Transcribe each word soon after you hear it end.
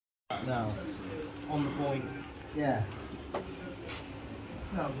now. On the point. Yeah.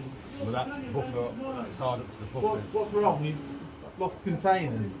 No. Well, that's buffer. It's hard up to the buffers. What's wrong? You've lost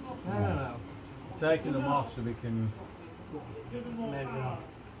containers. No. Taking them off so we can Measure.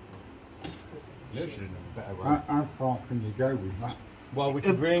 literally a better way. How far can you go with that? Well, we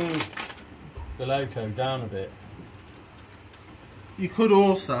can bring the loco down a bit. You could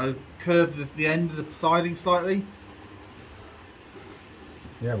also curve the end of the siding slightly.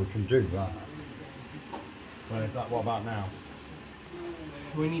 Yeah, we can do that. Well, is that what about now?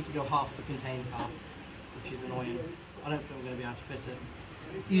 We need to go half the contained car, which is annoying. I don't think we're going to be able to fit it.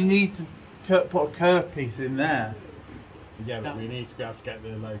 You need to put a curve piece in there. Yeah, but we need to be able to get the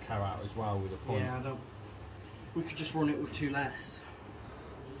loco out as well with a point. Yeah, I don't. We could just run it with 2 less.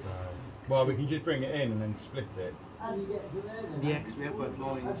 Well, we can just bring it in and then split it. Yeah, because we have both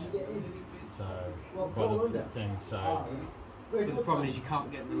lines. So, well, the thing, so. But the problem is you can't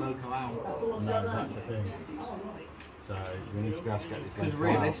get the loco out. No, that's the thing. So, we need to be able to get this Because loco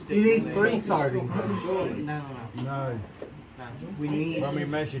out. realistically, You need 3 sidings, surely. No. No. We need. When we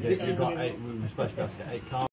measured it, we were supposed to be able to get 8 cars.